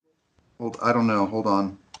I don't know. Hold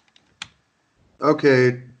on.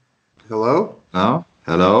 Okay. Hello? Oh,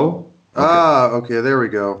 hello. Okay. Okay, there we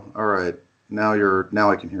go. All right. Now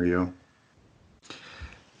I can hear you.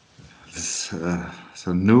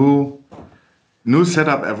 So new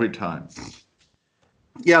setup every time.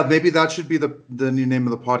 Yeah, maybe that should be the new name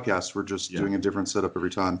of the podcast. We're just Yeah. doing a different setup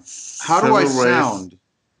every time. How do I Several ways. sound?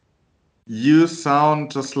 You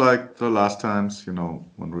sound just like the last times,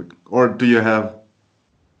 when or do you have,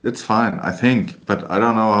 it's fine, I think, but I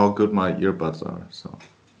don't know how good my earbuds are, so.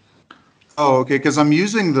 Oh, okay, because I'm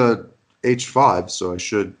using the H5, so I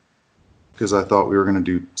should, because I thought we were going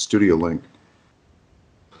to do Studio Link.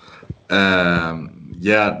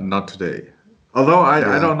 Yeah, not today. Although I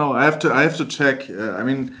Yeah. don't know. I have to check. I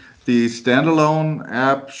mean, the standalone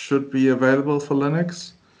app should be available for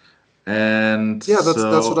Linux. And Yeah, that's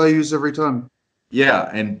what so I use every time. yeah,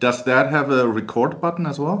 and does that have a record button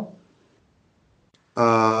as well?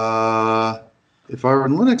 Uh, if I were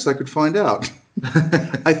in Linux, I could find out.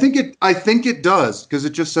 I think it does because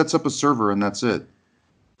it just sets up a server and that's it.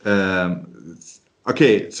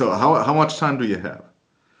 Okay, so how much time do you have?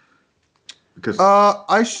 Because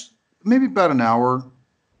I maybe about an hour.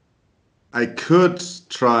 I could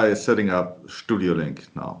try setting up Studio Link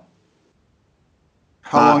now,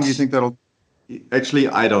 How long do you but think that'll? actually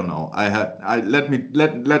I don't know.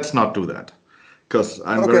 Let's not do that because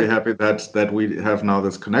I'm very Okay. happy that we have now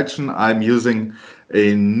this connection. I'm using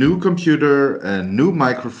a new computer, a new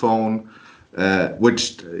microphone,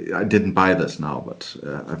 which I didn't buy this now, but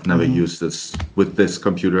I've never Hmm. used this with this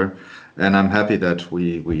computer, and I'm happy that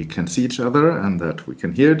we can see each other and that we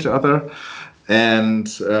can hear each other, and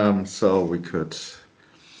so we could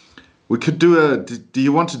do a. Do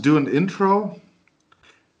you want to do an intro?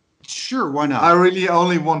 Sure, why I not? really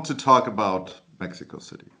only want to talk about Mexico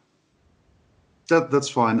City. That's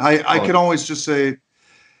fine. I Oh, can always just say.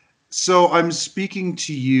 So I'm speaking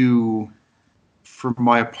to you from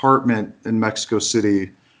my apartment in Mexico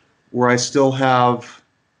City, where I still have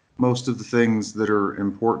most of the things that are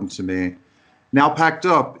important to me now packed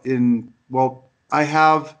up in. Well, I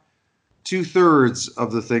have two-thirds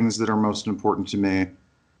of the things that are most important to me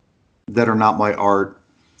that are not my art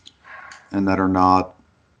and that are not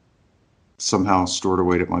somehow stored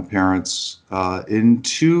away at my parents in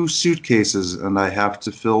two suitcases, and I have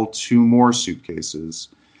to fill two more suitcases.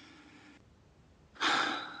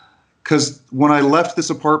 Because when I left this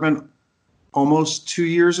apartment almost 2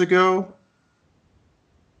 years ago,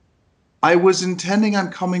 I was intending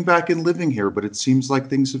on coming back and living here, but it seems like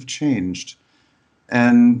things have changed.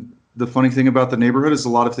 And the funny thing about the neighborhood is a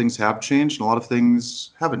lot of things have changed and a lot of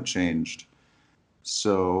things haven't changed.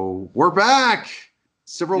 So we're back.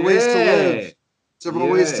 Several ways to live. yay! Several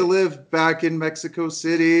ways to Yay! live back in Mexico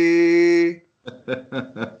City.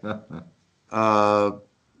 Uh,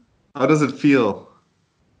 How does it feel?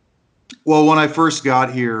 well, when I first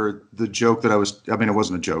got here, the joke that I mean, it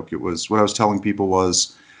wasn't a joke. It was what I was telling people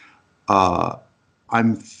was, uh,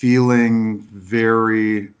 I'm feeling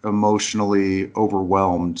very emotionally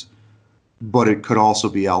overwhelmed, but it could also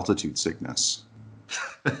be altitude sickness.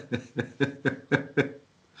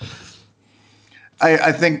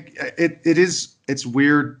 I think it's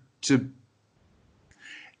weird to,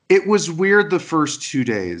 it was weird the first 2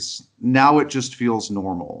 days. Now it just feels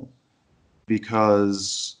normal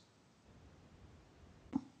because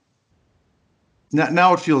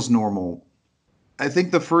now it feels normal. I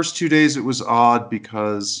think the first 2 days it was odd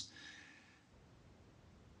because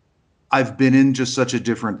I've been in just such a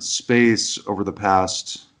different space over the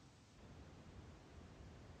past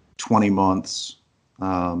 20 months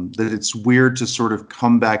that it's weird to sort of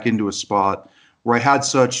come back into a spot where I had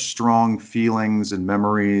such strong feelings and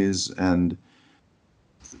memories and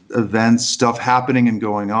events, stuff happening and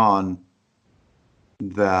going on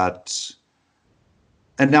that,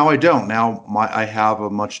 and now I don't. Now I have a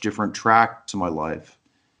much different track to my life.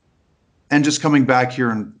 And just coming back here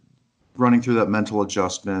and running through that mental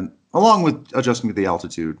adjustment, along with adjusting to the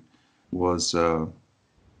altitude, was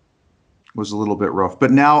was a little bit rough. But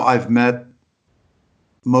now I've met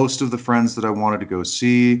most of the friends that I wanted to go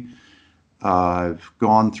see. I've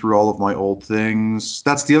gone through all of my old things.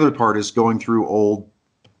 That's the other part, is going through old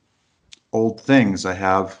things. I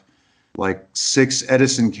have like 6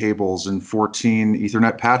 Edison cables and 14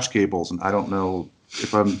 Ethernet patch cables, and I don't know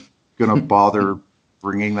if I'm gonna bother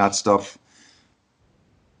bringing that stuff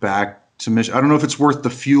back to Michigan. I don't know if it's worth the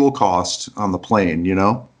fuel cost on the plane, you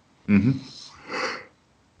know. Hmm.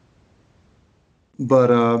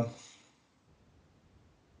 But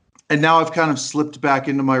and now I've kind of slipped back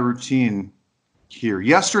into my routine here.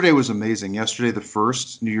 Yesterday was amazing. Yesterday, the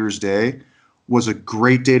first New Year's Day, was a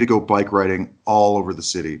great day to go bike riding all over the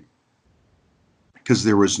city. because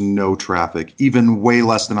there was no traffic, even way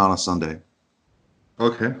less than on a Sunday.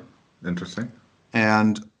 Okay, interesting.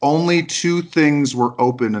 And only 2 things were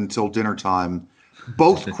open until dinner time.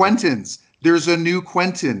 Both Quentins. There's a new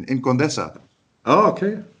Quentin in Condesa. Oh,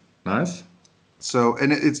 okay, nice. So,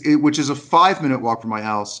 and which is a 5-minute walk from my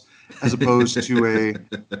house, as opposed to a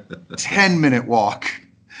 10-minute walk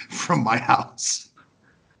from my house.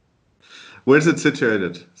 Where is it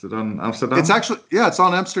situated? Is it on Amsterdam? It's actually, it's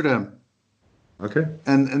on Amsterdam. Okay.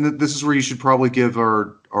 And this is where you should probably give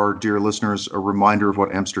our dear listeners a reminder of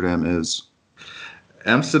what Amsterdam is.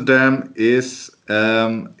 Amsterdam is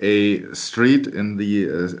a street in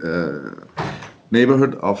the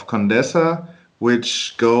neighborhood of Condesa,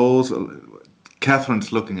 which goes.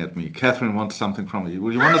 Catherine's looking at me. Catherine wants something from me.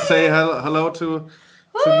 Would you want to say hello to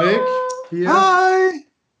Nick here? Hi.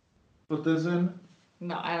 Put this in.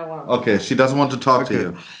 No, I don't want to. Okay, she doesn't want to talk to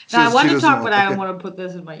you. No, I want to talk, but I don't want to put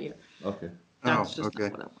this in my ear. Okay. That's just okay.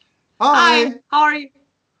 not what I want. Hi. How are you?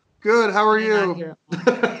 Good. How are I'm you? not here.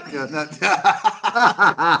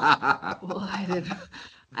 Well,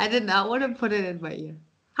 I did not want to put it in my ear.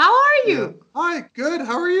 How are you? Yeah. Hi. Good.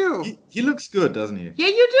 How are you? He looks good, doesn't he? Yeah,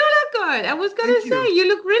 you do look good. I was gonna say you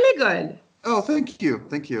look really good. Oh, thank you.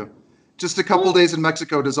 Thank you. Just a couple days in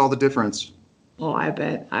Mexico does all the difference. Oh, I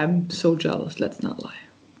bet. I'm so jealous. Let's not lie.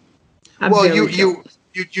 Well, you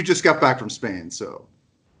just got back from Spain, so.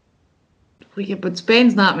 Well, yeah, but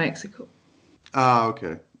Spain's not Mexico. Ah,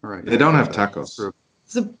 okay. All right. They don't have tacos.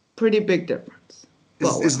 It's a pretty big difference.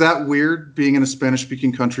 Is that weird, being in a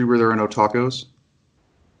Spanish-speaking country where there are no tacos?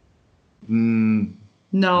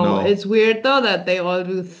 No, it's weird though that they all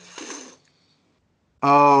do.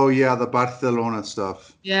 Oh yeah, the Barcelona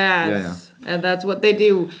stuff. Yes, and that's what they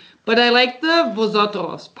do. But I like the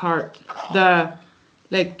vosotros part. I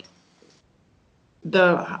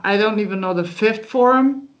don't even know the 5th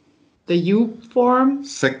form, the you form.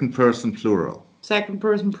 Second person plural. Second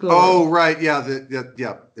person plural. Oh right, yeah,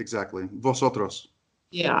 yeah, exactly. Vosotros.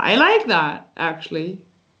 Yeah, I like that actually.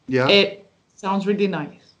 Yeah. It sounds really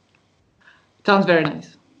nice. Sounds very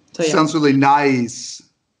nice. So yeah. Sounds really nice.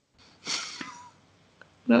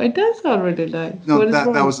 No, it does sound really nice. No,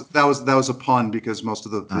 that was a pun because most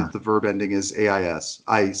of the verb ending is ais.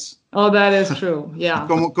 Ice. Oh, that is true. Yeah.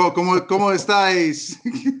 ¿Cómo estáis?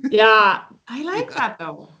 Yeah, I like that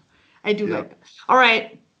though. I do like that. All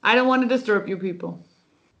right, I don't want to disturb you people.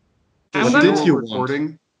 What did you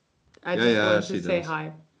recording? I just wanted to say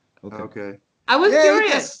hi. Okay. I was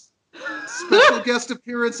curious. Special guest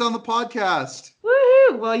appearance on the podcast.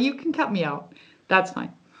 Woohoo! Well, you can cut me out. That's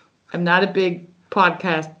fine. I'm not a big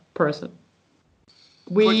podcast person.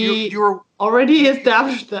 You were already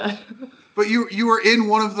established that. But you were in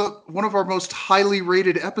one of our most highly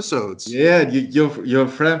rated episodes. Yeah, you're a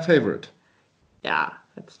fan favorite. Yeah,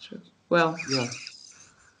 that's true. Well, yeah.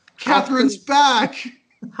 Catherine's back.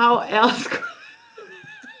 How else?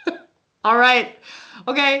 All right.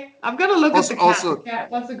 Okay, I'm gonna look at the cat. The cat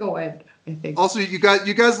wants to go in, I think. Also, you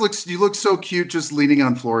guys look so cute just leaning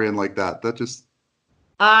on Florian like that. That just.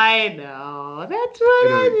 I know. That's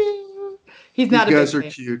what I do. He's not a big fan. You guys are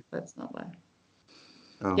cute. That's not lie.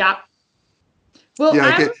 Oh. Yeah. Well,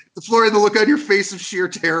 yeah. Okay. Florian, the look on your face of sheer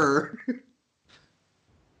terror.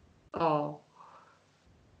 Oh.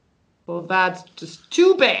 Well, that's just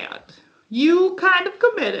too bad. You kind of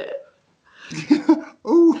committed.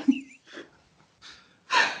 Oh.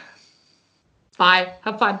 Bye.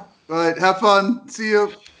 Have fun. All right. Have fun. See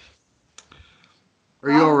you.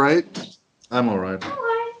 Are you all right? I'm all right. All right.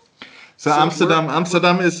 So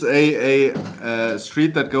Amsterdam is a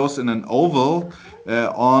street that goes in an oval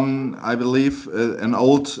on, I believe, an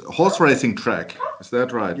old horse racing track. Is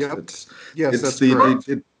that right? Yep. Yes, that's correct.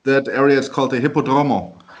 That area is called the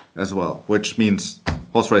Hippodromo as well, which means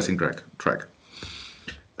horse racing track.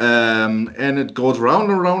 And it goes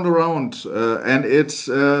round and round and round, and it's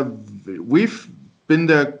we've been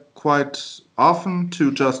there quite often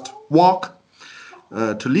to just walk,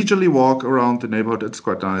 to leisurely walk around the neighborhood. It's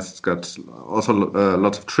quite nice. It's got also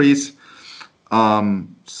lots of trees.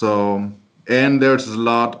 And there's a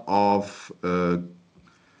lot of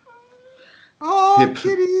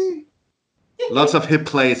kitty. Lots of hip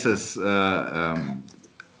places on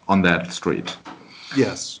that street.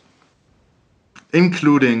 Yes.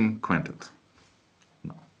 Including Quentin.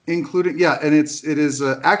 No. Including, and it is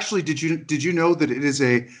actually. Did you know that it is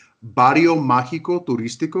a barrio mágico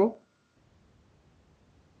turístico?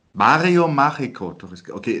 Barrio mágico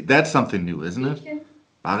turístico. Okay, that's something new, isn't it?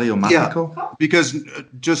 Barrio mágico. Yeah, because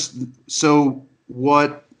just so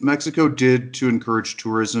what Mexico did to encourage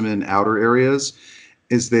tourism in outer areas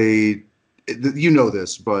is you know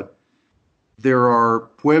this, but there are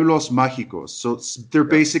pueblos mágicos. So they're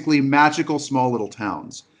basically magical small little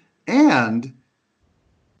towns. And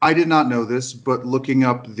I did not know this, but looking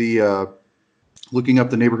up the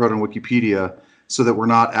neighborhood on Wikipedia so that we're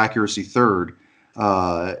not accuracy third,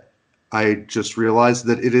 I just realized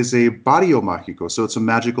that it is a barrio mágico, so it's a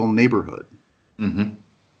magical neighborhood. Mm-hmm.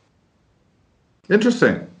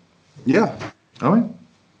 Interesting. Yeah. All right.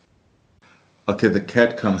 Okay, the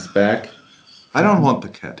cat comes back. I don't want the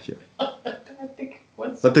cat here.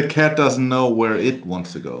 But the cat doesn't know where it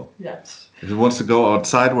wants to go. Yes. It wants to go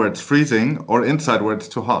outside where it's freezing or inside where it's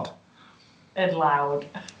too hot. And loud.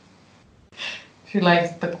 She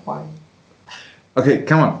likes the quiet. Okay,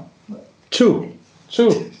 come on. Chew.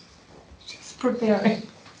 She's preparing.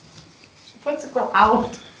 She wants to go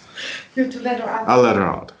out. You have to let her out. I'll let her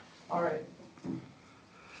out. All right.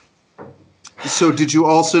 So did you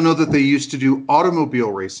also know that they used to do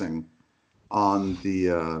automobile racing on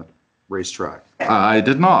the racetrack? I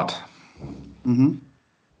did not. Mm-hmm.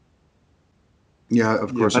 Yeah,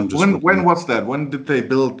 of course. I'm just when was that? When did they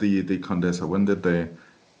build the Condesa? When did they,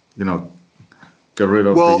 get rid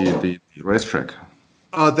of the racetrack?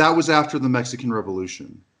 That was after the Mexican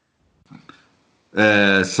Revolution.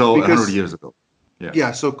 So 100 years ago. Yeah.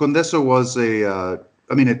 Yeah. So Condesa was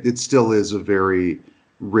it still is a very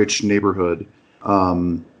rich neighborhood,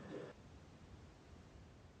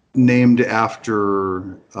 named after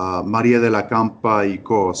Maria de la Campa y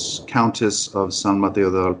Cos, Countess of San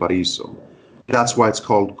Mateo de Valparaíso. That's why it's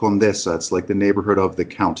called Condesa. It's like the neighborhood of the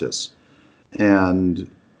Countess. And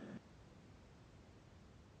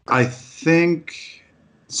I think,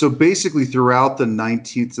 so basically throughout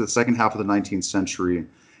the second half of the 19th century,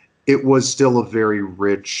 it was still a very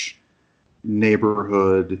rich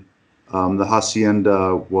neighborhood. The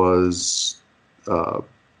hacienda was,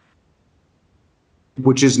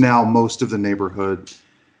 which is now most of the neighborhood,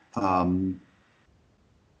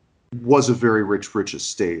 was a very rich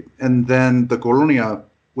estate. And then the colonia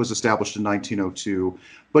was established in 1902.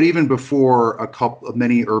 But even before,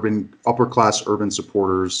 many upper class urban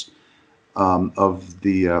supporters of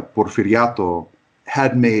the Porfiriato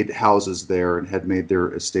had made houses there and had made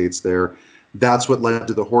their estates there. That's what led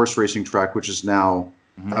to the horse racing track, which is now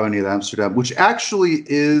Avenida Amsterdam, which actually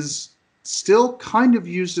is still kind of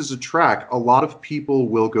used as a track. A lot of people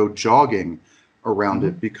will go jogging around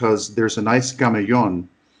it because there's a nice camellón,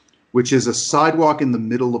 which is a sidewalk in the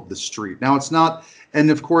middle of the street. Now it's not,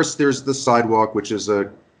 and of course there's the sidewalk, which is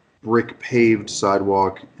a brick paved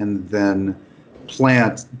sidewalk, and then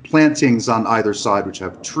plantings on either side, which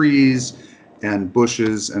have trees and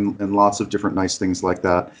bushes and lots of different nice things like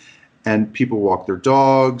that. And people walk their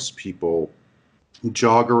dogs, people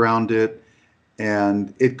jog around it,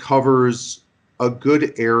 and it covers a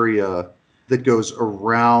good area that goes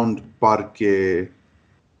around Parque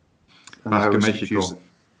Mexico.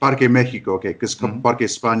 Parque Mexico, okay, because Parque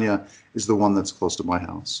España is the one that's close to my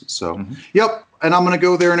house. So, Yep, and I'm going to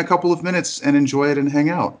go there in a couple of minutes and enjoy it and hang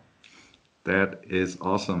out. That is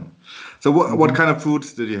awesome. So what kind of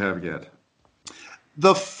foods did you have yet?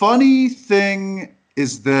 The funny thing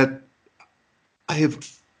is that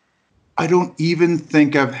I don't even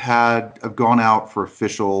think I've gone out for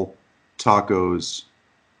official tacos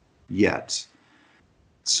yet.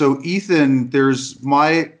 So Ethan, there's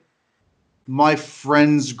my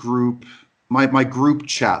friends group, my group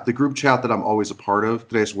chat, the group chat that I'm always a part of,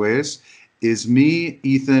 Tres Ways, is me,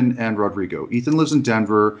 Ethan, and Rodrigo. Ethan lives in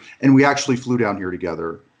Denver, and we actually flew down here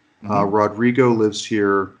together. Rodrigo lives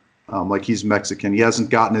here, like he's Mexican. He hasn't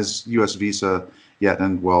gotten his U.S. visa yet,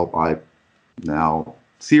 and I now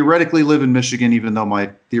theoretically live in Michigan, even though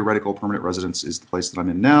my theoretical permanent residence is the place that I'm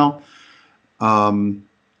in now.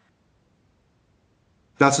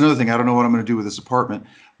 That's another thing. I don't know what I'm going to do with this apartment.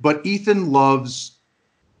 But Ethan loves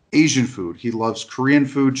Asian food. He loves Korean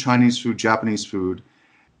food, Chinese food, Japanese food.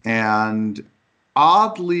 And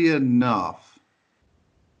oddly enough,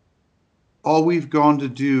 all we've gone to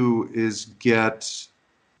do is get,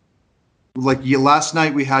 last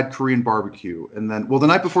night we had Korean barbecue. And then, the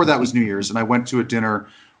night before that was New Year's. And I went to a dinner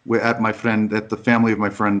at the family of my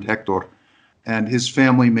friend Hector. And his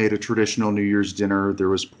family made a traditional New Year's dinner. There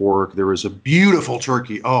was pork. There was a beautiful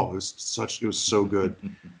turkey. Oh, it was so good.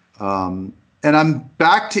 And I'm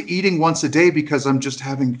back to eating once a day because I'm just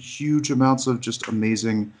having huge amounts of just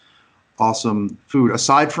amazing, awesome food.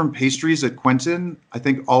 Aside from pastries at Quentin, I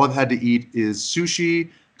think all I've had to eat is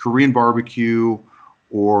sushi, Korean barbecue,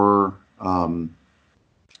 or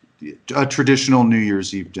a traditional New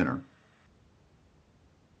Year's Eve dinner.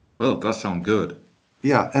 Well, that sounds good.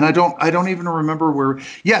 Yeah, and I don't even remember where.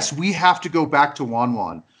 Yes, we have to go back to Wan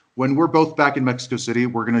Wan. when we're both back in Mexico City,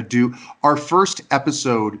 we're going to do our first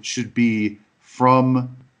episode should be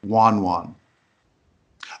from Juan Juan.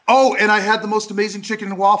 Oh, and I had the most amazing chicken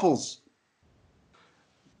and waffles.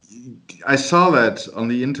 I saw that on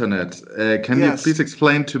the internet. Can you please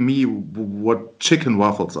explain to me what chicken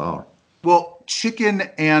waffles are? Well, chicken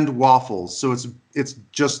and waffles. So it's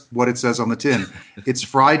just what it says on the tin. It's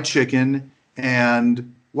fried chicken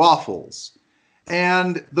and waffles.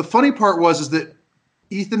 And the funny part is that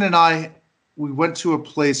Ethan and we went to a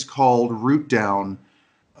place called Root Down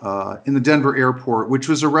in the Denver airport, which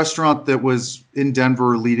was a restaurant that was in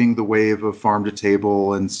Denver leading the wave of farm to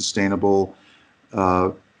table and sustainable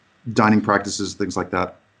dining practices, things like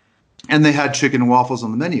that. And they had chicken and waffles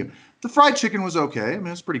on the menu. The fried chicken was okay. I mean,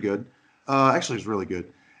 it was pretty good. Actually, it was really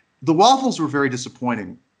good. The waffles were very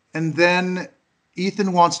disappointing. And then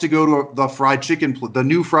Ethan wants to go to the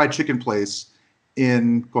new fried chicken place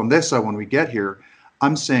in Condesa when we get here.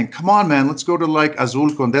 I'm saying, come on, man, let's go to like Azul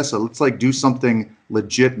Condesa. Let's like do something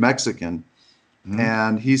legit Mexican.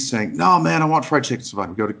 And he's saying, no, man, I want fried chicken. So fine,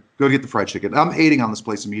 we go to get the fried chicken. I'm hating on this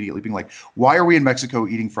place immediately, being like, why are we in Mexico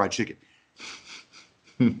eating fried chicken?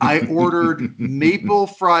 I ordered maple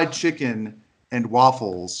fried chicken and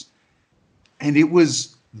waffles, and it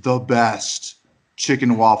was the best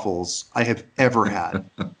chicken waffles I have ever had.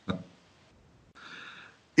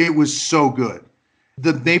 It was so good.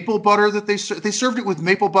 The maple butter that they served it with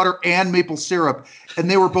maple butter and maple syrup, and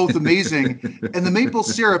they were both amazing. And the maple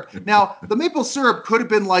syrup, now the maple syrup could have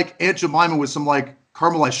been like Aunt Jemima with some like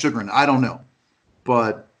caramelized sugar in it. I don't know,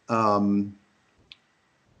 but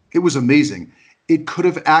it was amazing. It could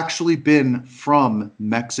have actually been from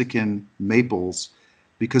Mexican maples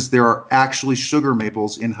because there are actually sugar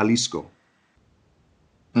maples in Jalisco.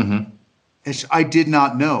 Mm-hmm. I did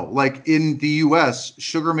not know. Like in the U.S.,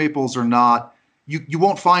 sugar maples are not. You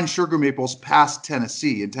won't find sugar maples past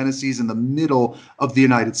Tennessee, and Tennessee's in the middle of the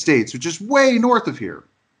United States, which is way north of here.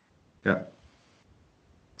 Yeah.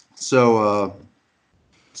 So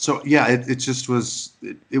yeah, it just was.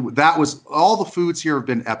 That was all the foods here have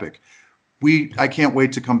been epic. I can't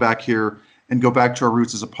wait to come back here and go back to our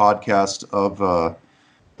roots as a podcast of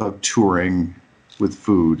touring with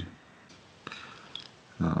food.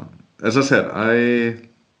 As I said,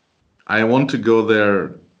 I want to go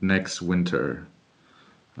there next winter.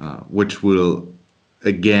 Which will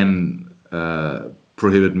again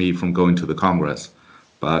prohibit me from going to the Congress.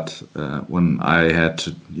 But when I had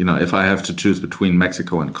to, if I have to choose between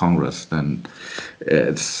Mexico and Congress, then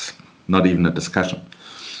it's not even a discussion.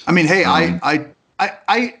 I mean, hey, I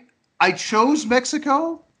chose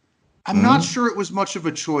Mexico. I'm not sure it was much of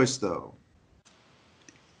a choice though,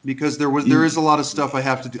 because there is a lot of stuff I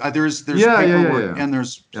have to do. There's paperwork and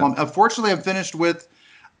there's plumbing. Unfortunately, I'm finished with.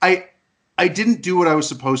 I didn't do what I was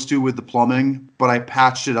supposed to with the plumbing, but I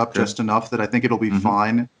patched it up just enough that I think it'll be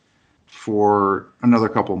fine for another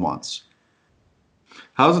couple months.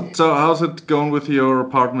 How's it going with your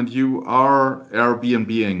apartment? You are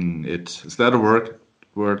Airbnb-ing it. Is that a word?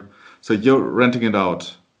 So you're renting it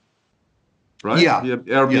right? Yeah.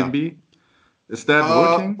 Airbnb? Yeah. Is that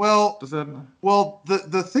working? Well,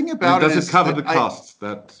 the thing about does it cover the costs?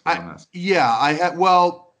 That's what I'm asking. Yeah,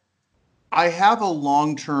 I have a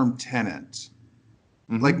long-term tenant,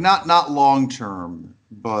 like not long-term,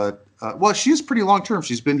 but she's pretty long-term.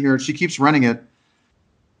 She's been here. She keeps renting it.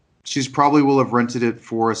 She's probably will have rented it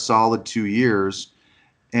for a solid 2 years.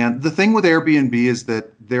 And the thing with Airbnb is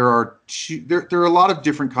that there are a lot of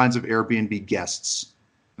different kinds of Airbnb guests.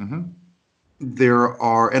 Mm-hmm.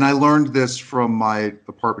 And I learned this from my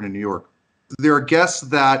apartment in New York. There are guests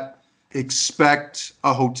that expect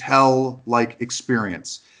a hotel-like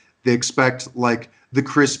experience. They expect like the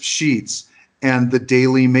crisp sheets and the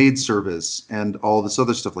daily maid service and all this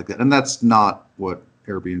other stuff like that. And that's not what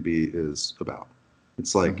Airbnb is about.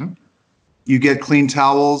 It's like you get clean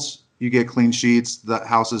towels, you get clean sheets, the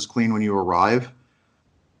house is clean when you arrive.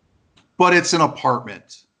 But it's an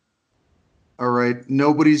apartment. All right.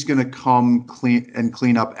 Nobody's going to come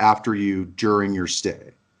clean up after you during your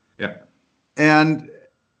stay. Yeah. And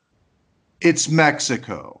it's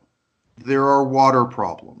Mexico. There are water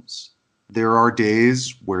problems. There are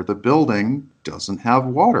days where the building doesn't have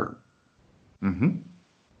water. Mm-hmm.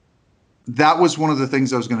 That was one of the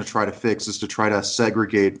things I was going to try to fix, is to try to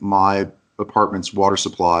segregate my apartment's water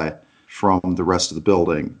supply from the rest of the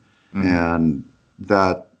building. Mm-hmm. And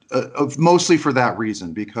that mostly for that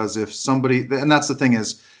reason, because and that's the thing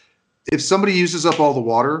is, if somebody uses up all the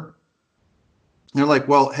water, they're like,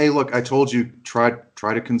 well, hey, look, I told you, try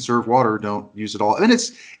to conserve water. Don't use it all. And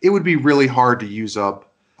it would be really hard to use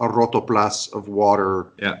up a rotoplas of water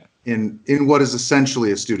in what is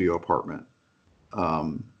essentially a studio apartment.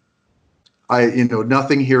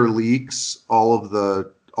 nothing here leaks. All of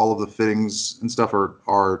the fittings and stuff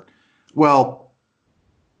are well,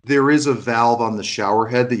 there is a valve on the shower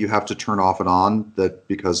head that you have to turn off and on, that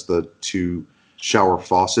because the two shower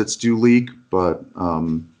faucets do leak, but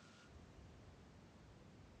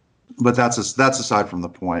that's aside from the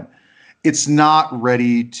point. It's not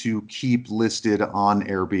ready to keep listed on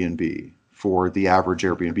Airbnb for the average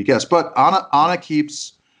Airbnb guest. But Anna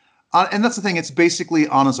keeps, and that's the thing. It's basically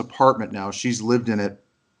Anna's apartment now. She's lived in it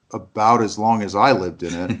about as long as I lived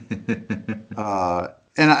in it,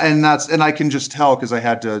 and I can just tell because I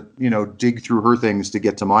had to dig through her things to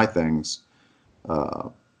get to my things,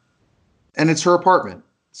 and it's her apartment.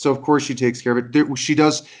 So of course she takes care of it.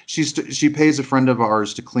 She pays a friend of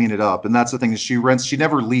ours to clean it up, and that's the thing is she rents. She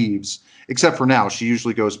never leaves except for now. She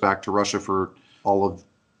usually goes back to Russia for all of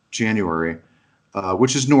January,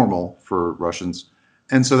 which is normal for Russians,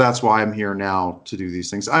 and so that's why I'm here now to do these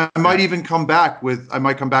things. I might even come back with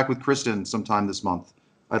Kristen sometime this month.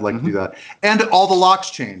 I'd like to do that. And all the locks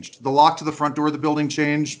changed. The lock to the front door of the building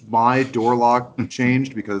changed. My door lock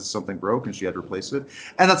changed because something broke and she had to replace it.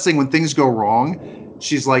 And that's the thing, when things go wrong,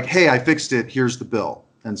 she's like, hey, I fixed it. Here's the bill.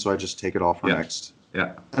 And so I just take it off her next.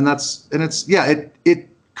 Yeah. And it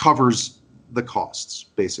covers the costs,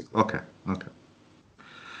 basically. Okay.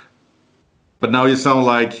 But now you sound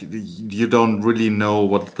like you don't really know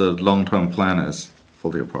what the long-term plan is for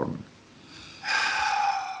the apartment.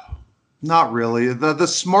 Not really. The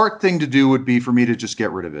smart thing to do would be for me to just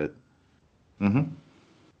get rid of it. Mm-hmm.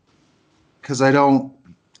 Because I don't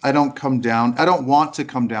come down. I don't want to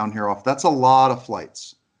come down here off. That's a lot of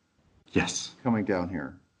flights. Yes. Coming down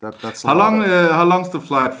here. That's how long? How long's the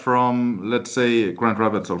flight from, let's say, Grand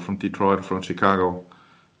Rapids, or from Detroit, from Chicago,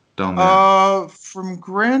 down there? From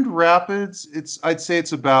Grand Rapids, I'd say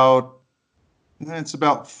it's about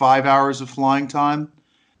 5 hours of flying time,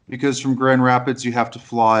 because from Grand Rapids you have to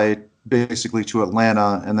fly basically to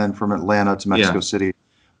Atlanta, and then from Atlanta to Mexico City.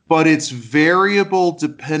 But it's variable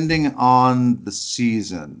depending on the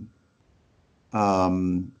season.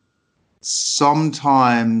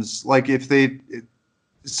 Sometimes,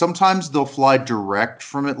 sometimes they'll fly direct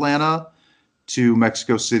from Atlanta to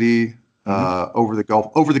Mexico City, over the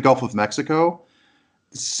Gulf of Mexico.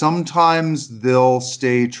 Sometimes they'll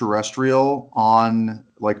stay terrestrial on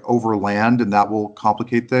over land, and that will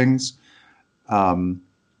complicate things.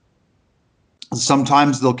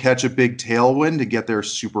 Sometimes they'll catch a big tailwind to get there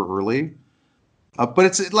super early. But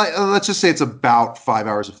it's let's just say it's about 5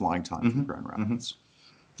 hours of flying time from Grand Rapids.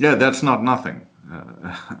 Yeah, that's not nothing.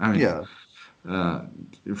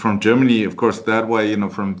 From Germany, of course, that way,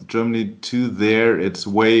 from Germany to there, it's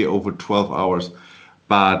way over 12 hours.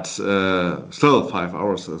 But still, 5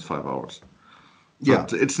 hours is 5 hours.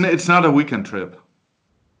 But it's not a weekend trip.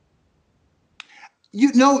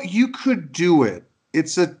 You could do it.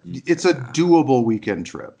 It's a doable weekend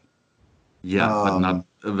trip. Yeah, but not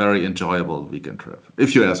a very enjoyable weekend trip,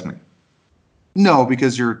 if you ask me. No,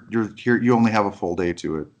 because you're here. You only have a full day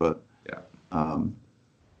to it, but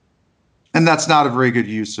and that's not a very good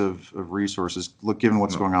use of resources. Look, given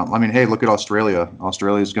what's going on. I mean, hey, look at Australia.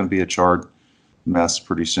 Australia is going to be a charred mess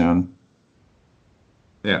pretty soon.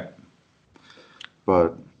 Yeah,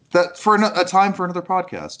 but that for a time for another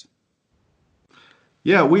podcast.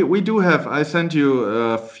 Yeah, we do have. I sent you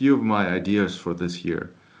a few of my ideas for this year,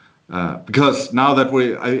 because now that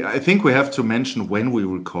I think we have to mention when we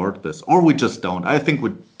record this, or we just don't. I think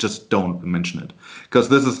we just don't mention it, because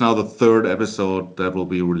this is now the third episode that will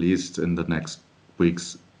be released in the next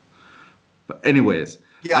weeks. But anyways,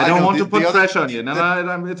 I don't want to put pressure on you.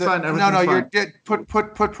 It's fine. You're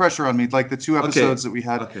put pressure on me. Like the two episodes that we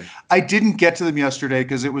had, I didn't get to them yesterday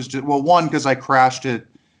because it was just one, because I crashed at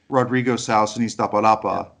Rodrigo's house in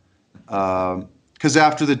Iztapalapa. Because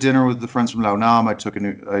after the dinner with the friends from La UNAM, I took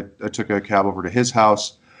a cab over to his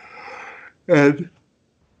house, and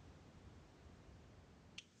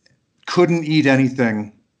couldn't eat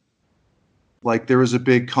anything. There was a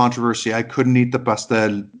big controversy. I couldn't eat the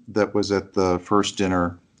pastel that was at the first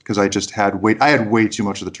dinner because I just had I had way too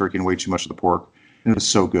much of the turkey and way too much of the pork, and it was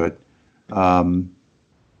so good.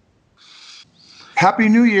 Happy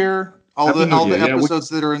New Year. All the episodes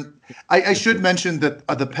that are in. I should mention that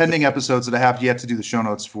the pending episodes that I have yet to do the show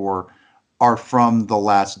notes for are from the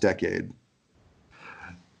last decade.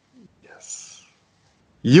 Yes.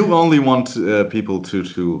 You only want people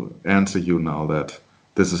to answer you now that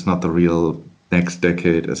this is not the real next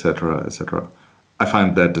decade, etc., etc. I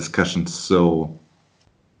find that discussion so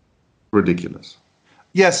ridiculous.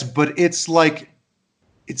 Yes, but it's like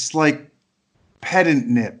pedant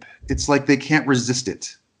nip. It's like they can't resist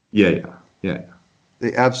it. Yeah.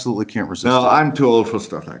 They absolutely can't resist it. No, I'm too old for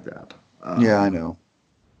stuff like that. Yeah, I know.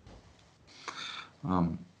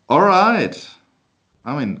 All right.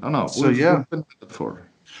 I mean, oh no. So yeah. We've been before.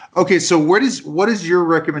 Okay, so what is your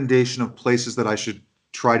recommendation of places that I should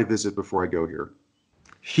try to visit before I go here?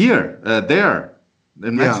 Here, there,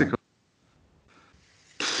 in Mexico.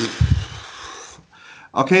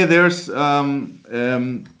 Okay, there's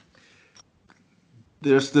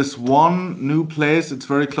this one new place. It's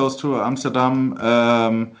very close to Amsterdam.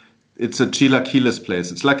 It's a chilaquiles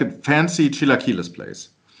place. It's like a fancy chilaquiles place.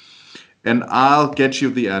 And I'll get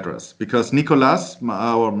you the address because Nicolas,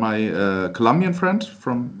 my Colombian friend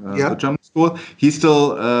from the German school, he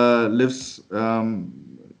still lives.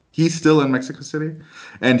 He's still in Mexico City,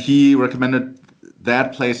 and he recommended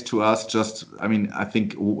that place to us. I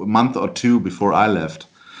think a month or two before I left,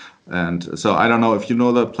 and so I don't know if you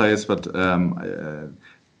know that place, but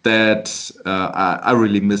I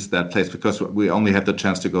really missed that place because we only had the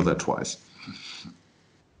chance to go there twice.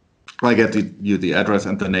 I get you the address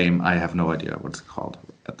and the name. I have no idea what it's called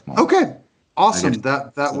at the moment. Okay, awesome.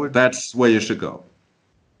 That's where you should go.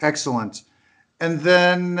 Excellent. And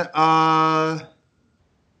then, I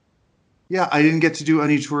didn't get to do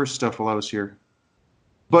any tourist stuff while I was here.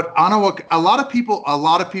 But Anahuac, a lot of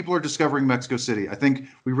people are discovering Mexico City. I think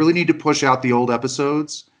we really need to push out the old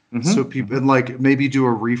episodes so people and like maybe do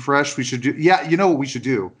a refresh. We should do. Yeah, you know what we should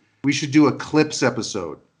do? We should do a clips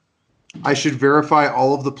episode. I should verify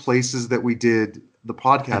all of the places that we did the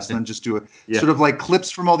podcast and then just do it sort of like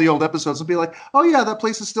clips from all the old episodes and be like, oh yeah, that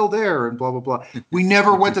place is still there and blah, blah, blah. We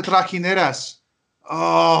never went to Trajineras.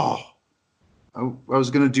 Oh, I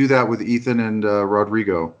was going to do that with Ethan and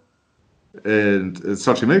Rodrigo. And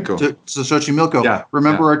Xochimilco. So Xochimilco. Yeah.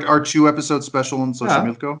 Remember our 2-episode special in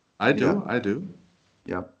Xochimilco? Yeah, I do.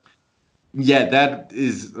 Yeah. Yeah, that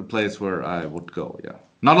is a place where I would go, yeah.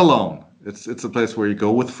 Not alone. It's a place where you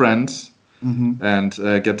go with friends and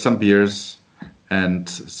get some beers and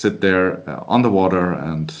sit there on the water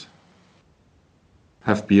and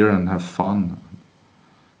have beer and have fun.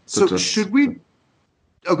 So should we?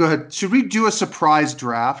 Oh, go ahead. Should we do a surprise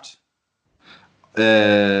draft?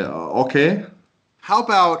 Okay. How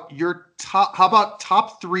about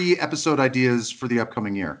top 3 episode ideas for the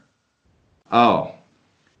upcoming year? Oh,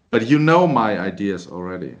 but you know my ideas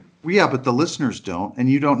already. Well, yeah, but the listeners don't, and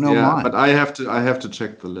you don't know mine. But I have to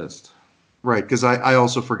check the list. Right, because I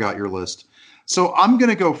also forgot your list. So I'm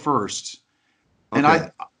going to go first.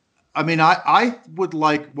 Okay. And I would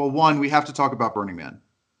like, well, one, we have to talk about Burning Man.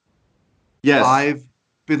 Yes. I've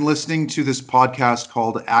been listening to this podcast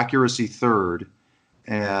called Accuracy Third,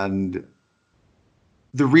 and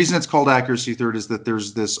the reason it's called Accuracy Third is that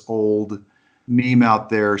there's this old meme out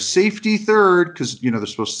there, safety third, because, they're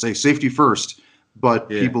supposed to say safety first. But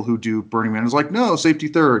people who do Burning Man is like, no, safety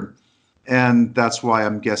third. And that's why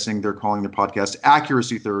I'm guessing they're calling their podcast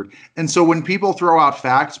Accuracy Third. And so when people throw out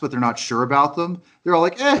facts, but they're not sure about them, they're all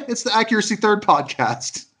like, it's the Accuracy Third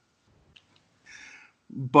podcast.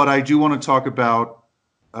 But I do want to talk about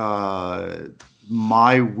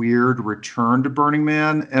my weird return to Burning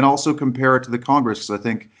Man and also compare it to the Congress, because I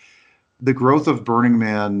think the growth of Burning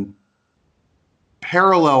Man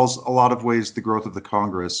parallels a lot of ways the growth of the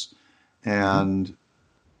Congress. And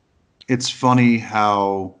it's funny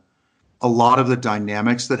how a lot of the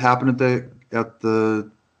dynamics that happen at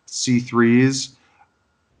the C3s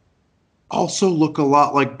also look a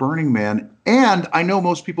lot like Burning Man. And I know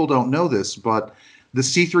most people don't know this, but the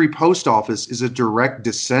C3 post office is a direct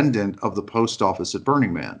descendant of the post office at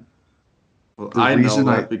Burning Man. Well, I know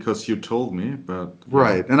that because you told me, but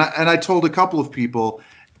right. And I told a couple of people,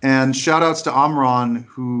 and shout outs to Amran,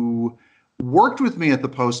 who worked with me at the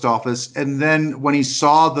post office, and then when he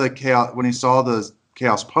saw the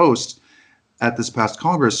Chaos Post at this past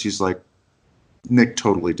Congress, he's like, Nick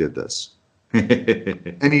totally did this.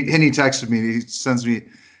 and he texted me.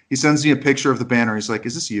 He sends me a picture of the banner. He's like,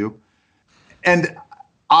 is this you? And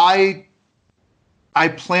I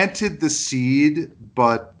planted the seed,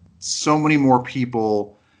 but so many more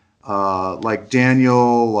people like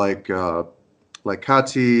Daniel, like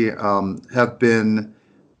Kati, have been.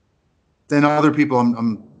 Then other people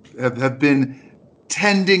have been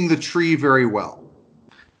tending the tree very well.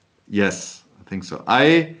 Yes, I think so.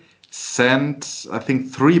 I sent, I think,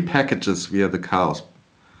 3 packages via the Chaos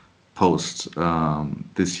Post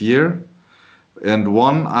this year. And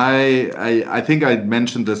one, I think I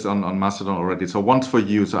mentioned this on Mastodon already. So one's for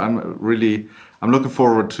you. So I'm looking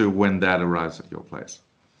forward to when that arrives at your place.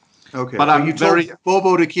 Okay. But you told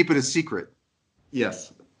Bobo to keep it a secret.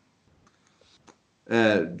 Yes.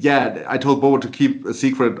 I told Bobo to keep a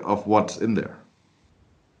secret of what's in there.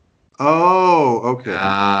 Oh, okay.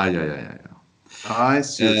 Yeah. I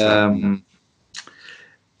see what's happening.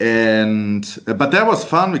 but that was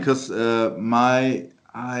fun because I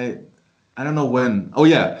don't know when. Oh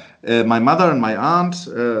yeah, my mother and my aunt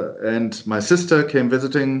and my sister came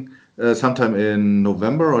visiting sometime in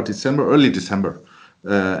November or December, early December,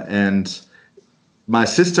 and my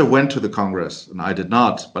sister went to the Congress and I did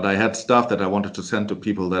not. But I had stuff that I wanted to send to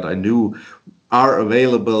people that I knew are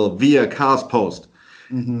available via Chaos Post,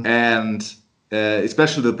 and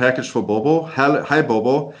especially the package for Bobo. Hi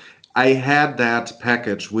Bobo. I had that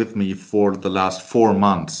package with me for the last 4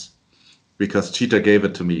 months because Cheetah gave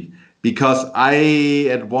it to me. Because I,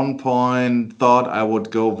 at one point, thought I would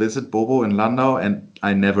go visit Bobo in Landau, and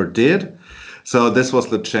I never did. So this was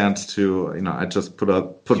the chance to, I just put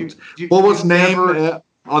Bobo's name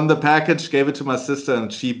on the package, gave it to my sister, and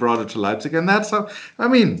she brought it to Leipzig. And that's how,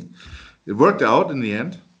 it worked out in the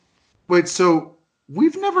end. Wait, so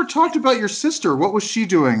we've never talked about your sister. What was she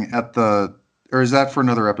doing or is that for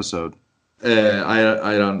another episode?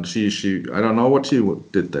 I don't know what she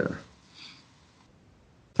did there.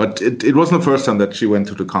 But it wasn't the first time that she went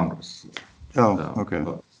to the Congress. Oh, okay.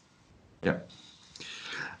 Yeah.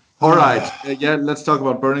 All right. Let's talk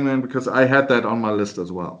about Burning Man because I had that on my list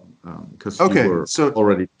as well. Because you were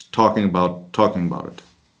already talking about it.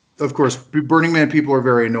 Of course, Burning Man people are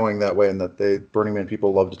very annoying that way, in that Burning Man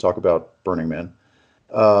people love to talk about Burning Man.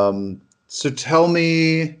 So tell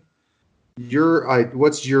me,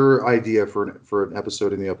 what's your idea for an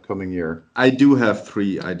episode in the upcoming year? I do have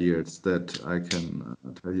 3 ideas that I can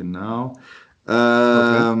tell you now.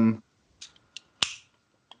 Okay.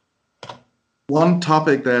 One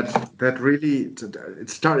topic that really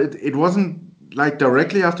it wasn't like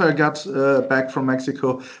directly after I got back from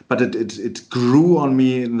Mexico, but it grew on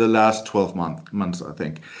me in the last 12 months I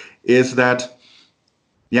think, is that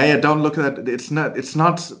don't look at that.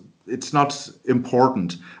 It's not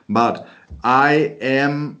important, but I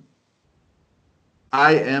am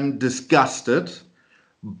disgusted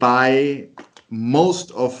by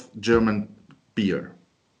most of German beer.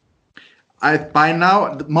 By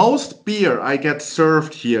now, most beer I get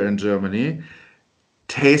served here in Germany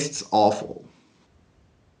tastes awful.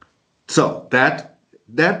 So that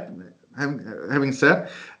being said,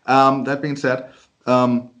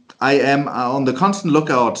 I am on the constant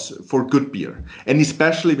lookout for good beer, and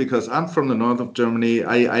especially because I'm from the north of Germany,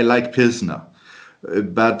 I like Pilsner,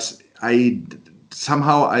 but I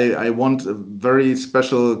want a very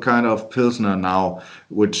special kind of Pilsner now,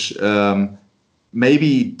 which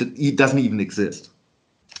maybe it doesn't even exist.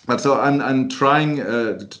 But so I'm trying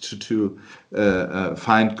to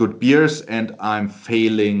find good beers, and I'm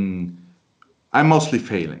failing. I'm mostly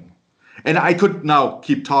failing. And I could now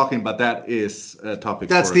keep talking, but that is a topic.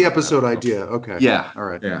 That's the episode idea. Okay. Yeah. All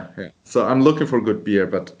right. Yeah. So I'm looking for good beer,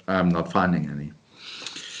 but I'm not finding any.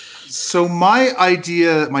 So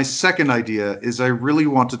my second idea is I really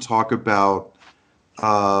want to talk about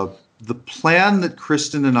the plan that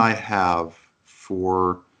Kristen and I have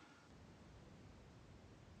for,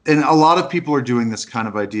 and a lot of people are doing this kind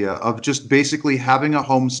of idea of just basically having a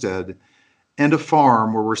homestead and a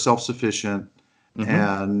farm where we're self-sufficient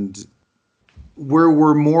and where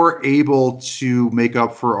we're more able to make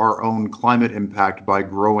up for our own climate impact by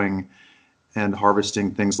growing and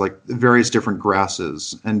harvesting things like various different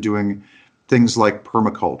grasses and doing things like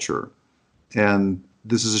permaculture. And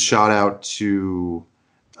this is a shout out to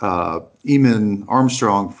Eamon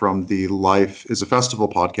Armstrong from the Life is a Festival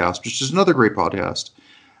podcast, which is another great podcast,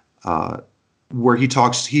 where he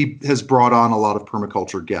has brought on a lot of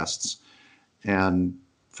permaculture guests and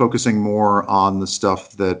focusing more on the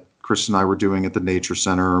stuff that Chris and I were doing at the Nature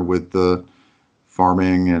Center with the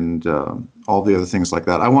farming and all the other things like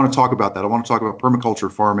that. I want to talk about that. I want to talk about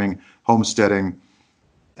permaculture, farming, homesteading,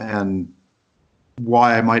 and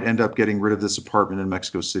why I might end up getting rid of this apartment in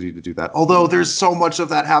Mexico City to do that. Although there's so much of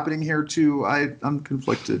that happening here too. I'm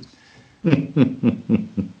conflicted.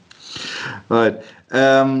 Right.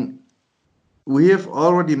 We have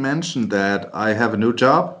already mentioned that I have a new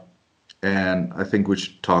job, and I think we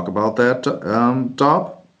should talk about that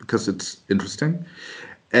job because it's interesting.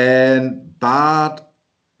 But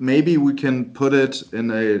maybe we can put it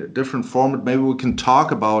in a different format. Maybe we can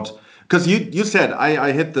talk about, because you said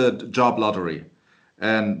I hit the job lottery.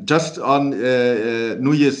 And just on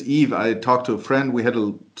New Year's Eve, I talked to a friend. We had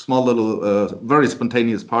a small little, very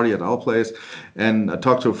spontaneous party at our place. And I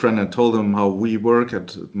talked to a friend and told him how we work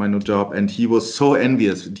at my new job. And he was so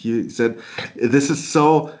envious. He said, this is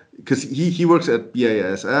so, because he works at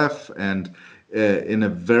BASF and in a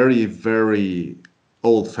very, very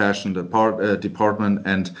old-fashioned department.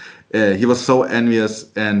 And he was so envious,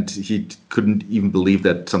 and he couldn't even believe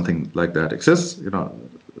that something like that exists,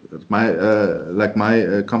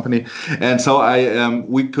 my company, and so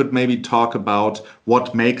we could maybe talk about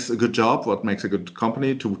what makes a good job, what makes a good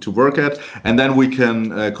company to work at, and then we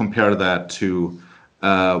can compare that to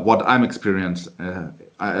what I'm experiencing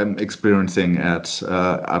at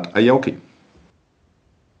Aoki.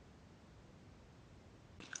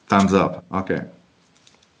 Thumbs up. Okay.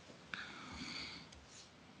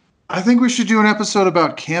 I think we should do an episode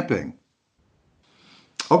about camping.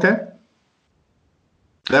 Okay.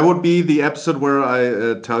 That would be the episode where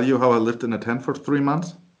I tell you how I lived in a tent for 3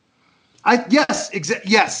 months? Yes,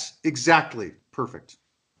 exactly. Perfect.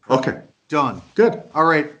 Okay. Done. Good. All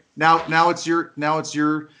right. Now it's your,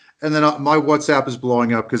 and then my WhatsApp is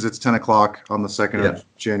blowing up because it's 10 o'clock on the 2nd of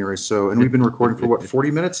January. So, and we've been recording for what,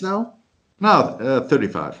 40 minutes now? No,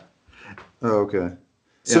 35. Oh, okay.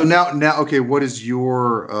 So now, okay, what is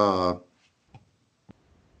your,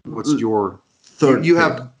 what's your third? You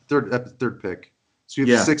have third pick. So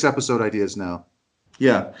you have 6 episode ideas now.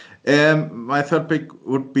 Yeah. My third pick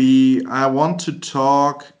would be, I want to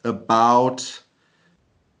talk about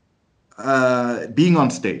being on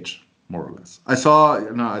stage, more or less. I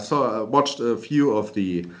watched a few of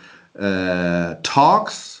the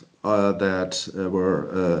talks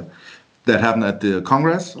that happened at the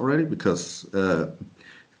Congress already, because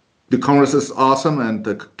the Congress is awesome and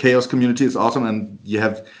the chaos community is awesome, and you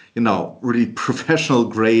have really professional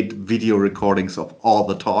grade video recordings of all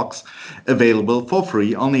the talks available for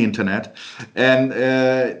free on the internet. And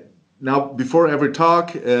now before every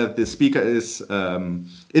talk, the speaker is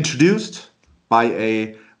introduced by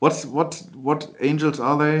a what angels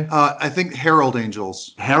are they? I think herald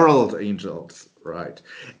angels. Herald angels, right?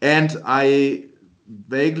 And I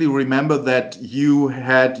vaguely remember that you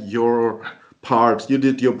had your part. You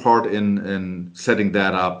did your part in setting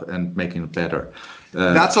that up and making it better.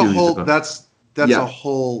 That's a whole. That's a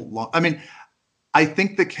whole long. I mean, I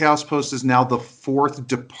think the Chaos Post is now the 4th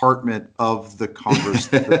department of the Congress.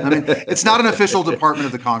 I mean, it's not an official department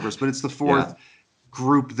of the Congress, but it's the 4th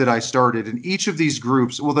group that I started. And each of these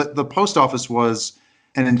groups, well, the post office was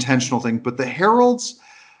an intentional thing, but the heralds,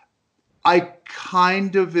 I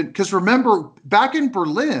kind of, because remember back in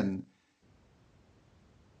Berlin,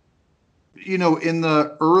 in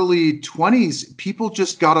the early 20s, people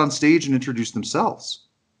just got on stage and introduced themselves.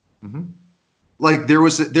 Mm-hmm. Like there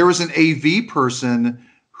was an AV person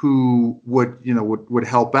who would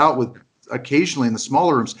help out with occasionally in the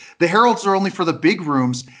smaller rooms. The heralds are only for the big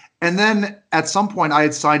rooms. And then at some point I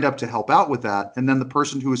had signed up to help out with that. And then the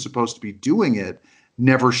person who was supposed to be doing it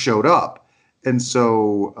never showed up. And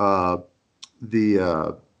so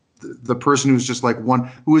the person who was just like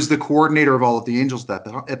who was the coordinator of all of the angels at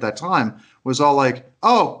that time was all like,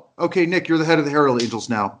 "Oh, okay, Nick, you're the head of the Herald Angels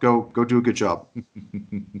now. Go do a good job."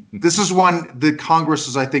 This is when the Congress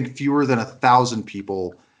is, I think, fewer than 1,000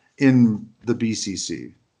 people in the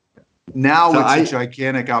BCC. Now it's a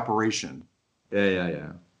gigantic operation.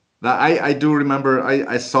 Yeah. I do remember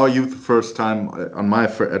I saw you the first time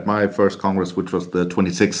at my first Congress, which was the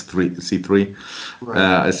 26th C3.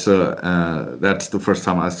 Right. That's the first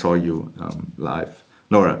time I saw you live.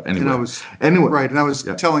 Laura, anyway. And I was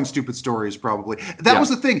telling stupid stories probably. That was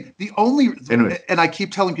the thing. And I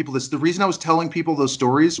keep telling people this, the reason I was telling people those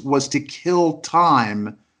stories was to kill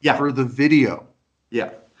time for the video.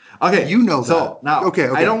 Yeah. Okay. That. So now, okay.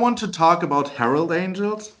 I don't want to talk about Herald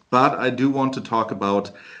Angels, but I do want to talk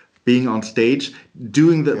about being on stage,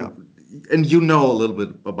 doing and a little bit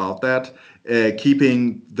about that,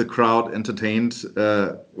 keeping the crowd entertained.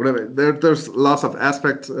 Whatever. There's lots of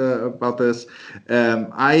aspects about this.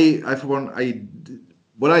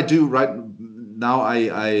 What I do right now,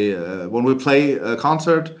 I when we play a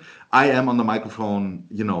concert, I am on the microphone,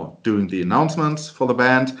 doing the announcements for the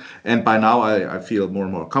band. And by now I feel more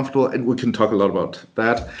and more comfortable, and we can talk a lot about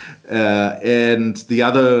that. And the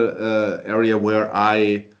other area where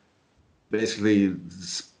I basically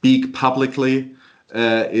speak publicly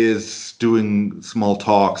is doing small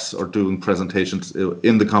talks or doing presentations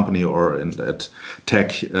in the company or at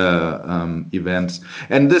tech events.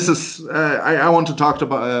 And this is, I want to talk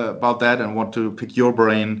about that and want to pick your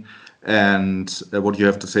brain and what you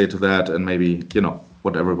have to say to that, and maybe,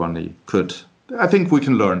 what everybody could. I think we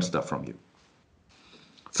can learn stuff from you.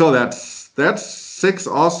 So that's 6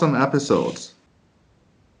 awesome episodes.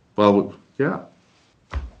 Well, yeah.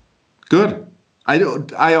 Good.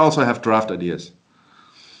 I also have draft ideas.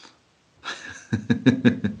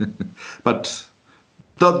 But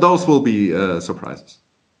those will be surprises.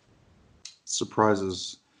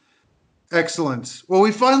 Surprises. Excellent. Well,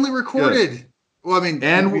 we finally recorded. Good. Well, I mean,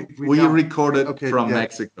 and we recorded from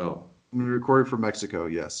Mexico. We recorded from Mexico,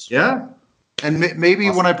 yes. Yeah. And maybe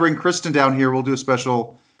when I bring Kristen down here, we'll do a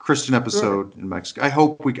special Kristen episode in Mexico. I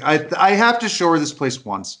hope I have to show her this place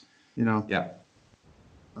once. Yeah.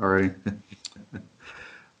 All right.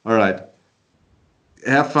 All right.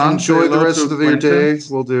 Have fun. Enjoy the rest of your day.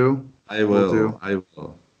 Will do. I will. I will.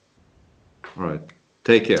 All right.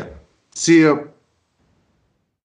 Take care. See you.